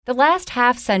The last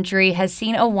half century has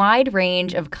seen a wide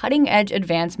range of cutting-edge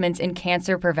advancements in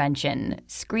cancer prevention,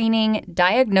 screening,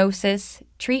 diagnosis,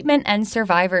 treatment, and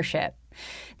survivorship.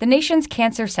 The nation's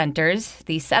cancer centers,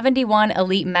 the 71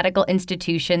 elite medical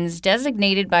institutions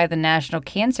designated by the National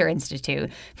Cancer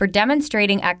Institute for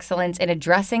demonstrating excellence in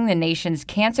addressing the nation's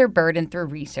cancer burden through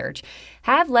research,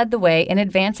 have led the way in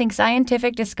advancing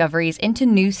scientific discoveries into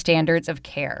new standards of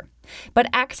care. But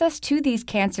access to these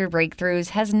cancer breakthroughs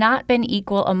has not been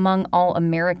equal among all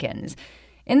Americans.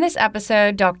 In this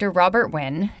episode, Dr. Robert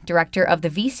Wynn, director of the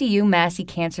VCU Massey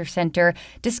Cancer Center,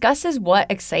 discusses what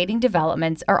exciting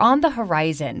developments are on the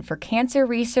horizon for cancer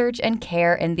research and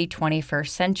care in the 21st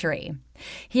century.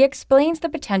 He explains the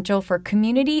potential for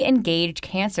community-engaged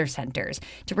cancer centers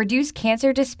to reduce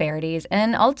cancer disparities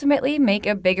and ultimately make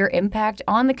a bigger impact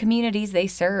on the communities they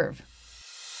serve.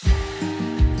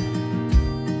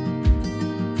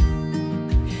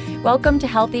 Welcome to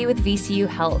Healthy with VCU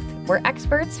Health, where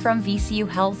experts from VCU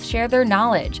Health share their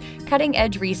knowledge,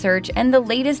 cutting-edge research, and the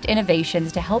latest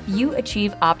innovations to help you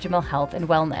achieve optimal health and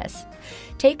wellness.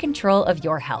 Take control of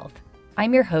your health.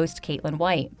 I'm your host, Caitlin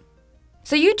White.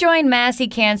 So you joined Massey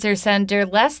Cancer Center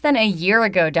less than a year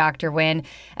ago, Dr. Wynn,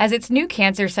 as its new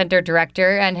cancer center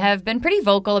director, and have been pretty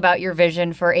vocal about your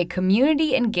vision for a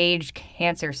community-engaged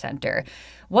cancer center.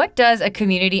 What does a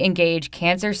community-engaged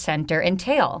cancer center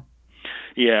entail?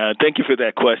 Yeah, thank you for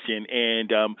that question.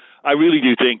 And I really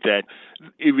do think that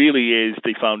it really is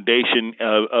the foundation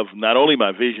of not only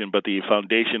my vision, but the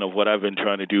foundation of what I've been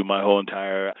trying to do my whole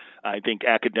entire, I think,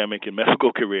 academic and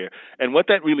medical career. And what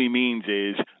that really means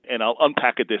is, and I'll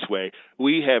unpack it this way,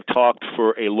 we have talked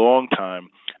for a long time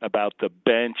about the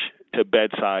bench to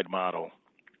bedside model.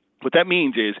 What that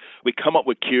means is we come up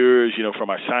with cures, from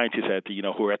our scientists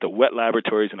who are at the wet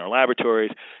laboratories in our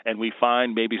laboratories, and we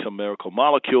find maybe some miracle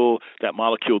molecule. That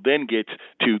molecule then gets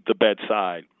to the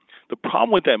bedside. The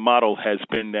problem with that model has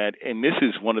been that, and this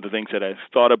is one of the things that I've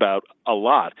thought about a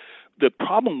lot, the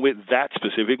problem with that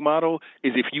specific model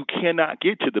is if you cannot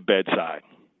get to the bedside,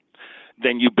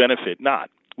 then you benefit not,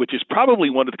 which is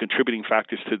probably one of the contributing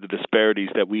factors to the disparities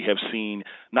that we have seen,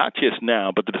 not just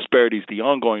now, but the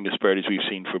ongoing disparities we've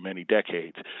seen for many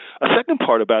decades. A second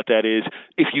part about that is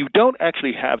if you don't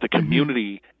actually have the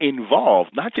community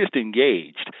involved, not just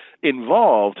engaged,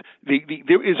 involved,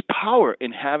 there is power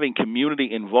in having community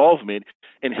involvement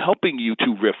in helping you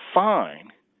to refine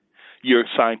your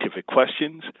scientific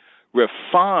questions,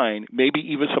 refine maybe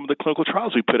even some of the clinical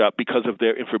trials we put out because of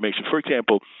their information. For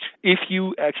example, if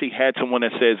you actually had someone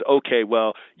that says, okay,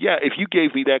 well, yeah, if you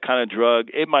gave me that kind of drug,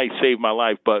 it might save my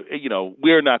life, but,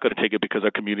 we're not going to take it because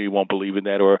our community won't believe in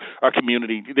that, or our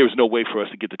community, there's no way for us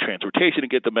to get the transportation to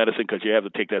get the medicine because you have to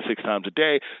take that 6 times a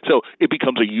day. So it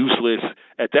becomes a useless,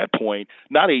 at that point,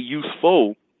 not a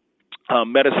useful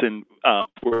medicine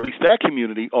for at least that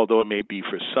community, although it may be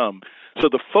for some. So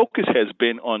the focus has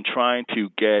been on trying to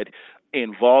get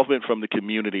involvement from the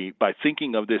community by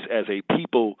thinking of this as a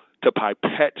people to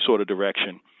pipette sort of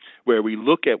direction, where we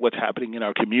look at what's happening in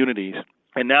our communities.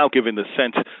 And now, given the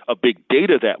sense of big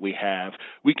data that we have,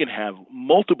 we can have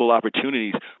multiple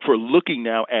opportunities for looking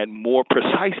now at more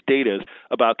precise data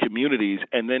about communities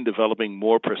and then developing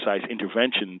more precise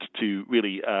interventions to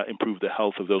really improve the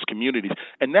health of those communities.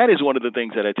 And that is one of the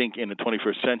things that I think in the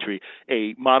 21st century,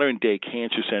 a modern-day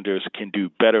cancer centers can do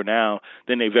better now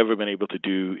than they've ever been able to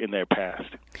do in their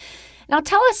past. Now,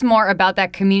 tell us more about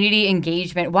that community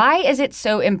engagement. Why is it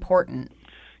so important?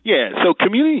 Yeah, so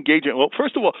community engagement, well,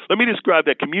 first of all, let me describe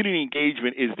that community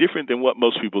engagement is different than what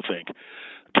most people think.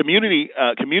 Community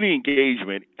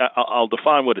engagement, I'll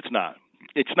define what it's not.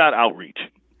 It's not outreach.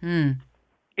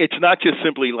 It's not just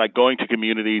simply like going to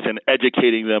communities and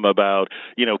educating them about,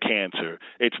 cancer.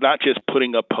 It's not just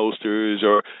putting up posters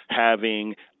or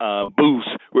having booths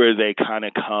where they kind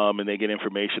of come and they get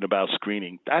information about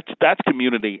screening. That's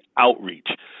community outreach.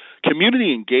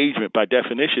 Community engagement, by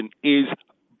definition, is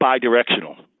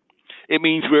bidirectional. It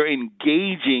means we're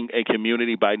engaging a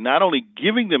community by not only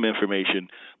giving them information,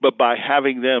 but by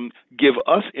having them give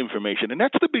us information. And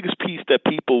that's the biggest piece that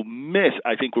people miss,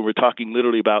 I think, when we're talking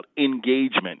literally about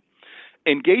engagement.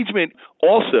 Engagement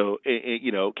also,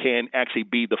 can actually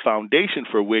be the foundation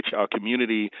for which our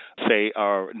community, say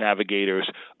our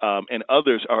navigators and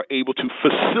others, are able to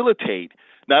facilitate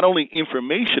not only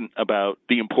information about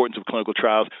the importance of clinical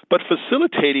trials, but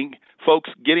facilitating folks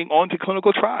getting onto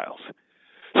clinical trials.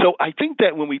 So I think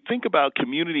that when we think about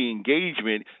community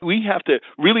engagement, we have to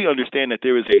really understand that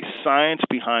there is a science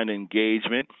behind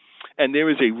engagement And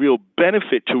there is a real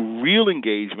benefit to real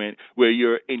engagement where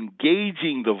you're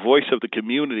engaging the voice of the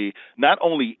community, not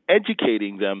only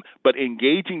educating them, but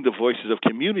engaging the voices of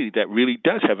community that really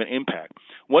does have an impact.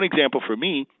 One example for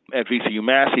me at VCU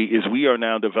Massey is we are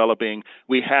now developing,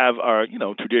 we have our,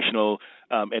 traditional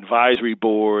advisory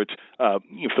boards,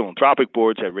 philanthropic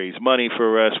boards that raise money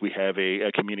for us. We have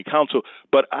a community council,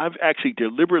 but I've actually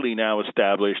deliberately now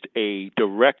established a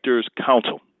directors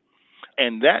council.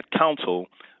 And that council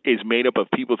is made up of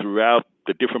people throughout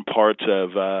the different parts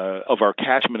of our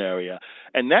catchment area,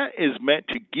 and that is meant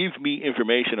to give me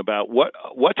information about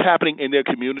what's happening in their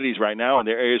communities right now, in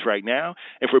their areas right now,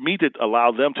 and for me to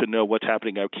allow them to know what's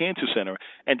happening at our cancer center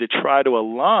and to try to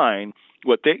align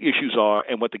what their issues are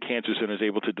and what the cancer center is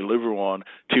able to deliver on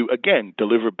to, again,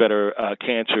 deliver better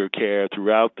cancer care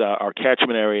throughout our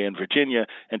catchment area in Virginia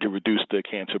and to reduce the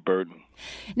cancer burden.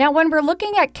 Now, when we're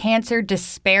looking at cancer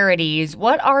disparities,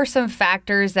 what are some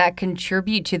factors that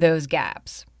contribute to those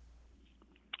gaps?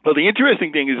 Well, the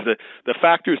interesting thing is the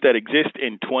factors that exist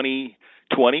in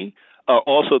 2020 are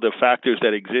also the factors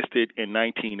that existed in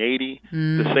 1980.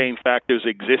 The same factors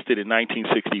existed in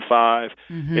 1965,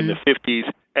 in the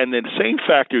 50s. And then the same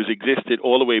factors existed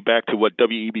all the way back to what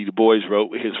W.E.B. Du Bois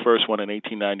wrote, his first one in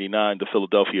 1899, the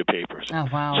Philadelphia Papers. Oh,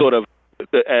 wow. Sort of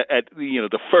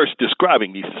the first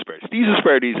describing these disparities. These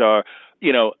disparities are,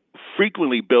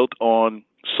 frequently built on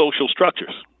social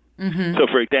structures. So,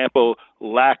 for example,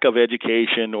 lack of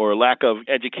education or lack of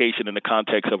education in the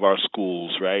context of our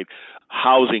schools, right?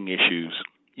 Housing issues.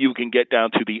 You can get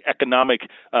down to the economic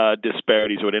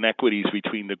disparities or inequities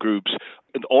between the groups.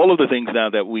 And all of the things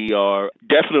now that we are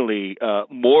definitely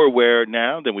more aware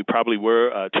now than we probably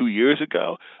were 2 years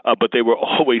ago, but they were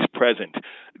always present.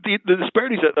 The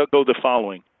disparities go the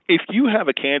following. If you have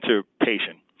a cancer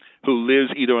patient who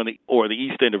lives either on the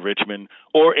east end of Richmond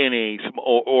or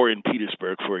in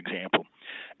Petersburg, for example,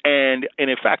 and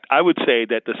in fact, I would say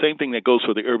that the same thing that goes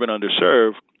for the urban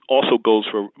underserved also goes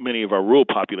for many of our rural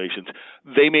populations.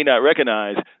 They may not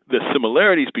recognize the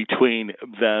similarities between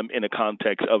them in the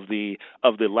context of the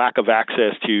lack of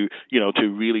access to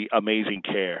really amazing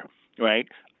care, right?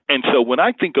 And so when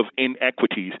I think of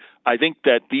inequities, I think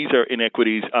that these are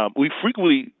inequities. We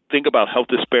frequently think about health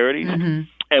disparities,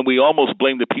 and we almost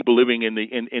blame the people living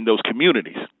in those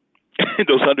communities.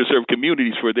 Those underserved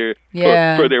communities for their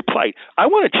plight. I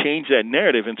want to change that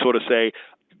narrative and sort of say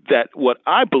that what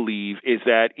I believe is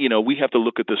that, we have to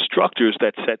look at the structures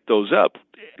that set those up.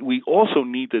 We also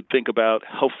need to think about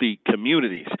healthy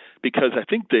communities, because I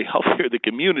think the healthier the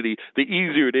community, the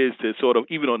easier it is to sort of,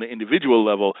 even on the individual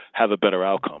level, have a better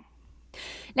outcome.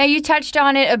 Now, you touched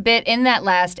on it a bit in that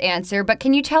last answer, but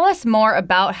can you tell us more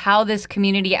about how this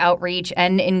community outreach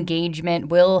and engagement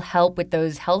will help with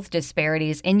those health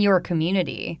disparities in your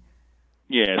community?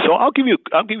 Yeah, so I'll give you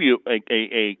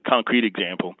a concrete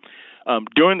example.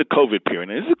 During the COVID period,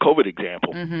 and this is a COVID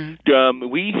example,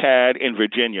 we had in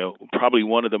Virginia probably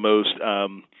one of the most,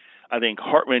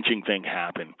 heart-wrenching thing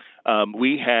happen.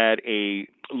 We had a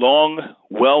long,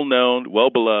 well-known,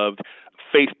 well-beloved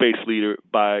faith-based leader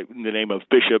by the name of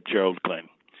Bishop Gerald Glenn.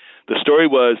 The story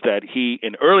was that he,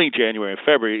 in early January and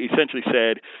February, essentially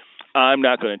said, I'm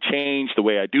not going to change the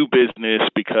way I do business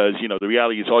because, the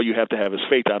reality is all you have to have is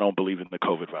faith. I don't believe in the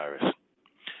COVID virus.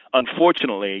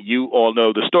 Unfortunately, you all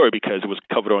know the story because it was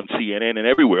covered on CNN and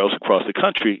everywhere else across the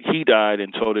country. He died,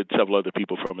 and so did several other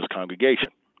people from his congregation.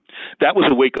 That was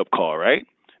a wake-up call, right?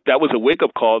 That was a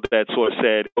wake-up call that sort of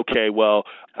said, okay, well,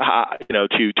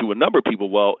 to a number of people,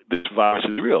 well, this virus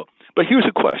is real. But here's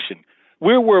a question.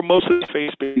 Where were most of the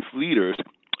faith-based leaders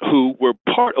who were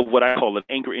part of what I call an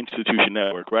anchor institution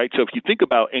network, right? So if you think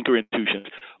about anchor institutions,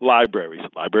 libraries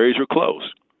were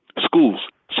closed. Schools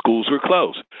were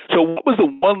closed. So what was the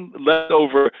one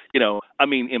leftover,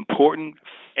 important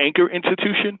anchor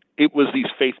institution? It was these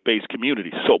faith-based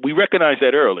communities. So we recognize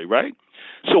that early, right?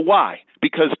 So why?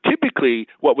 Because typically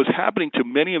what was happening to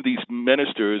many of these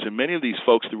ministers and many of these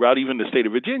folks throughout even the state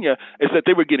of Virginia is that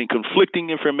they were getting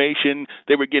conflicting information.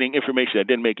 They were getting information that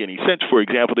didn't make any sense. For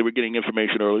example, they were getting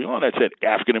information early on that said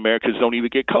African Americans don't even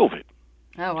get COVID.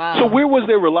 Oh, wow. So where was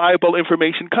their reliable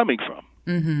information coming from?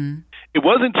 It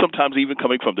wasn't sometimes even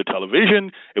coming from the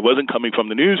television. It wasn't coming from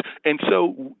the news. And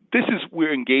so this is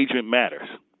where engagement matters.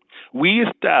 We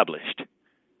established,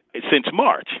 since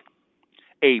March,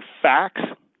 a Facts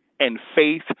and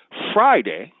Faith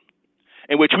Friday,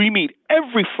 in which we meet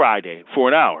every Friday for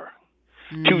an hour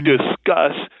to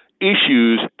discuss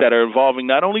issues that are involving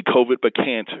not only COVID, but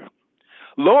cancer.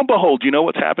 Lo and behold, you know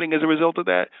what's happening as a result of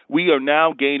that? We are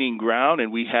now gaining ground,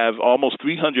 and we have almost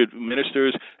 300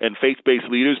 ministers and faith-based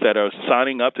leaders that are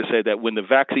signing up to say that when the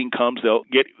vaccine comes, they'll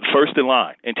get first in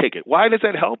line and take it. Why does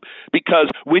that help? Because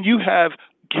when you have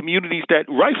communities that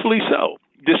rightfully so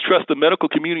distrust the medical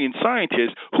community and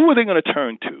scientists, who are they going to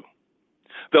turn to?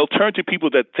 They'll turn to people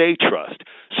that they trust.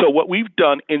 So what we've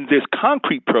done in this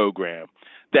concrete program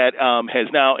that has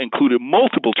now included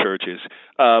multiple churches,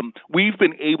 we've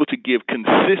been able to give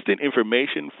consistent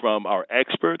information from our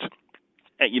experts.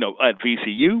 At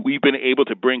VCU, we've been able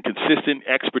to bring consistent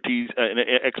expertise and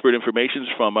expert information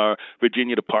from our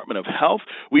Virginia Department of Health.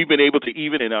 We've been able to,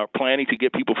 even in our planning, to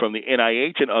get people from the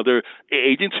NIH and other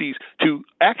agencies to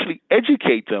actually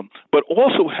educate them, but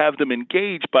also have them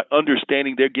engaged by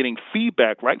understanding they're getting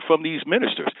feedback right from these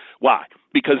ministers. Why?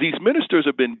 Because these ministers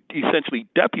have been essentially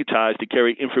deputized to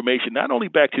carry information not only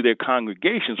back to their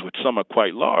congregations, which some are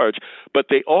quite large, but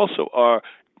they also are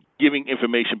giving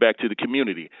information back to the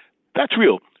community. That's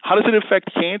real. How does it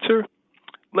affect cancer?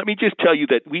 Let me just tell you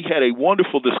that we had a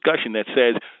wonderful discussion that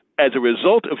says, as a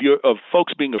result of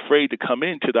folks being afraid to come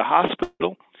into the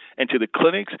hospital and to the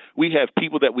clinics, we have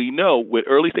people that we know with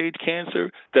early stage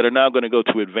cancer that are now going to go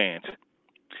to advanced.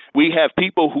 We have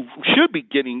people who should be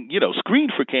getting,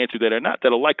 screened for cancer that are not,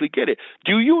 that'll likely get it.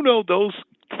 Do you know those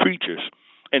preachers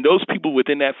and those people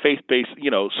within that faith-based,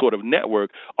 sort of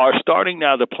network are starting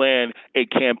now to plan a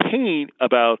campaign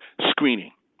about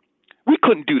screening? We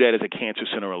couldn't do that as a cancer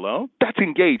center alone. That's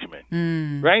engagement,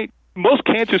 right? Most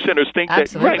cancer centers think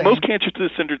Absolutely. that, right? Most cancer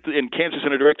centers and cancer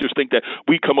center directors think that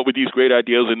we come up with these great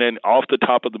ideas and then off the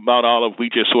top of the Mount Olive, we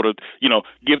just sort of,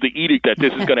 give the edict that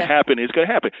this is going to happen. It's going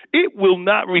to happen. It will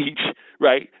not reach,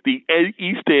 right, the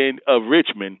east end of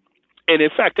Richmond. And in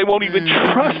fact, they won't even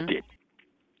trust it.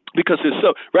 Because it's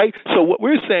so, right? So what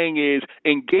we're saying is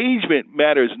engagement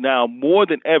matters now more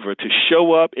than ever to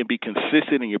show up and be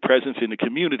consistent in your presence in the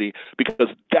community, because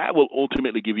that will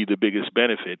ultimately give you the biggest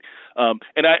benefit.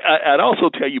 And I'd also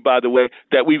tell you, by the way,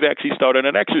 that we've actually started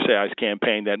an exercise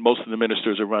campaign that most of the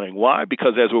ministers are running. Why?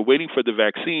 Because as we're waiting for the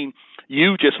vaccine,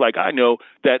 you, just like I know,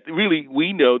 that really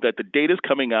we know that the data's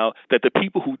coming out that the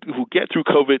people who get through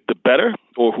COVID the better,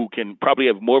 or who can probably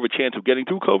have more of a chance of getting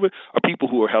through COVID, are people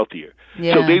who are healthier.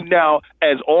 Yeah. So they've now,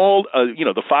 as all,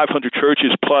 the 500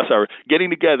 churches plus are getting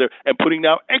together and putting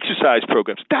out exercise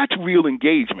programs. That's real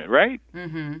engagement, right?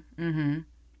 Mm-hmm. Mm-hmm.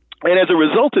 And as a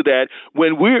result of that,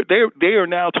 when they are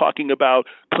now talking about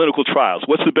clinical trials.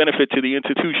 What's the benefit to the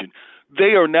institution?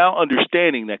 They are now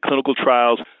understanding that clinical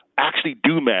trials actually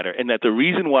do matter, and that the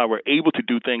reason why we're able to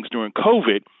do things during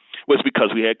COVID was because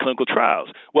we had clinical trials.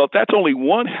 Well, that's only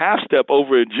one half step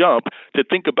over a jump to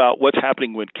think about what's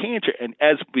happening with cancer. And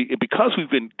because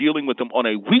we've been dealing with them on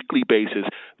a weekly basis,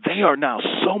 they are now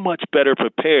so much better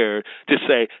prepared to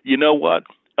say, you know what,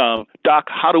 Doc,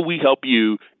 how do we help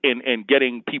you in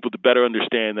getting people to better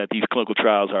understand that these clinical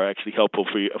trials are actually helpful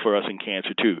for us in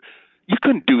cancer too? You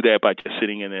couldn't do that by just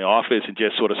sitting in the office and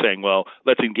just sort of saying, well,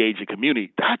 let's engage the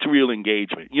community. That's real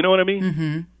engagement. You know what I mean?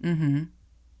 Mm-hmm. Mm-hmm.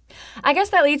 I guess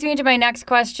that leads me to my next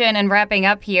question and wrapping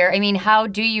up here. I mean, how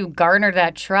do you garner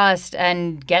that trust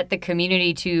and get the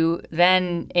community to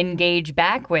then engage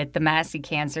back with the Massey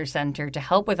Cancer Center to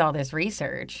help with all this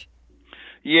research?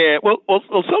 Yeah, well,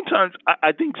 sometimes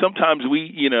I think sometimes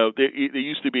we, there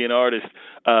used to be an artist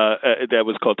that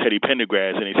was called Teddy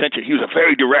Pendergrass, and essentially he was a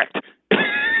very direct,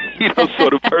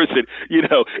 sort of person,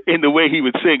 in the way he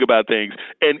would sing about things.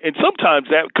 And sometimes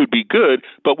that could be good,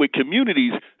 but with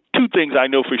communities, two things I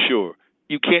know for sure.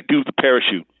 You can't do the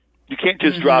parachute. You can't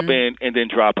just drop in and then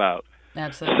drop out.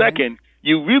 Absolutely. Second,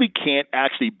 you really can't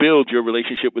actually build your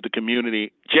relationship with the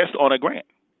community just on a grant.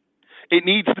 It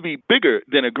needs to be bigger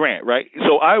than a grant, right?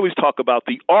 So I always talk about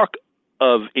the arc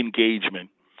of engagement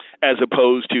as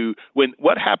opposed to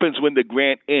what happens when the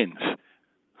grant ends.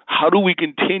 How do we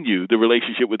continue the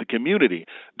relationship with the community?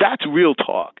 That's real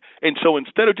talk. And so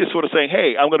instead of just sort of saying,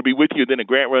 hey, I'm going to be with you, then the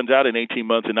grant runs out in 18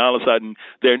 months and all of a sudden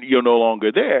you're no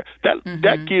longer there,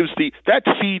 that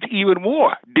feeds even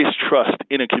more distrust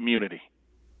in a community.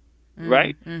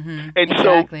 Right? Mm-hmm. And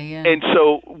exactly,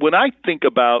 so when I think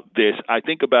about this, I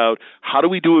think about how do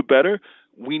we do it better?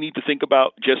 We need to think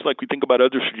about, just like we think about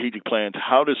other strategic plans,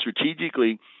 how to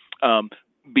strategically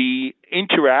be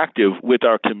interactive with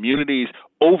our communities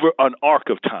over an arc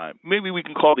of time. Maybe we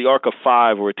can call the arc of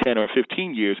 5 or 10 or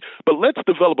 15 years, but let's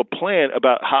develop a plan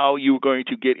about how you're going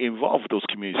to get involved with those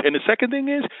communities. And the second thing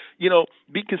is,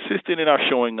 be consistent in our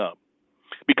showing up.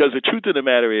 Because the truth of the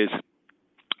matter is,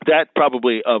 that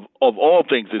probably of all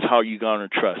things is how you garner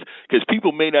trust, because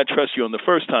people may not trust you on the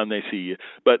first time they see you,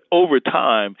 but over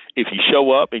time, if you show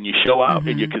up and you show out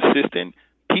and you're consistent,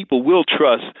 people will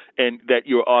trust and that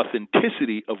your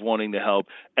authenticity of wanting to help,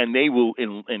 and they will,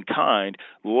 in kind,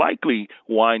 likely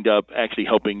wind up actually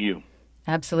helping you.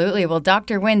 Absolutely. Well,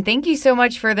 Dr. Nguyen, thank you so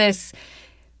much for this,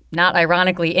 not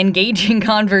ironically, engaging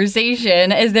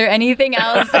conversation. Is there anything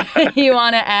else you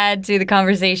want to add to the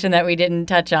conversation that we didn't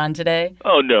touch on today?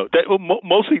 Oh, no.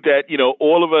 Mostly that,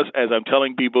 all of us, as I'm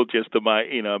telling people,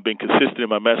 I've been consistent in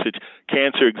my message,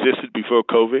 cancer existed before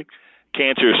COVID.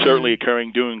 Cancer is certainly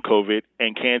occurring during COVID,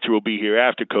 and cancer will be here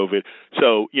after COVID.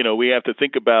 So, we have to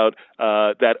think about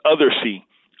that other C.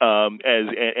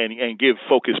 And give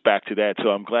focus back to that. So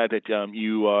I'm glad that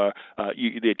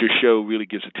that your show really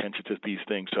gives attention to these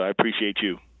things. So I appreciate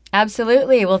you.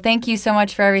 Absolutely. Well, thank you so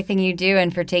much for everything you do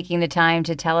and for taking the time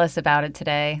to tell us about it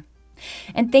today.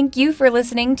 And thank you for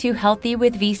listening to Healthy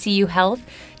with VCU Health.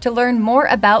 To learn more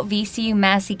about VCU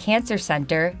Massey Cancer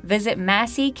Center, visit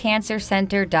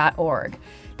masseycancercenter.org.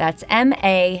 That's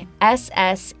MASSEY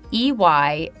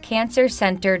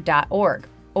cancercenter.org.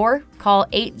 Or call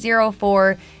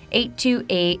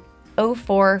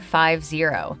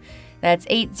 804-828-0450. That's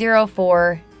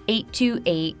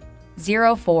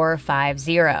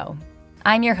 804-828-0450.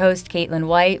 I'm your host, Caitlin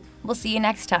White. We'll see you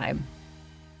next time.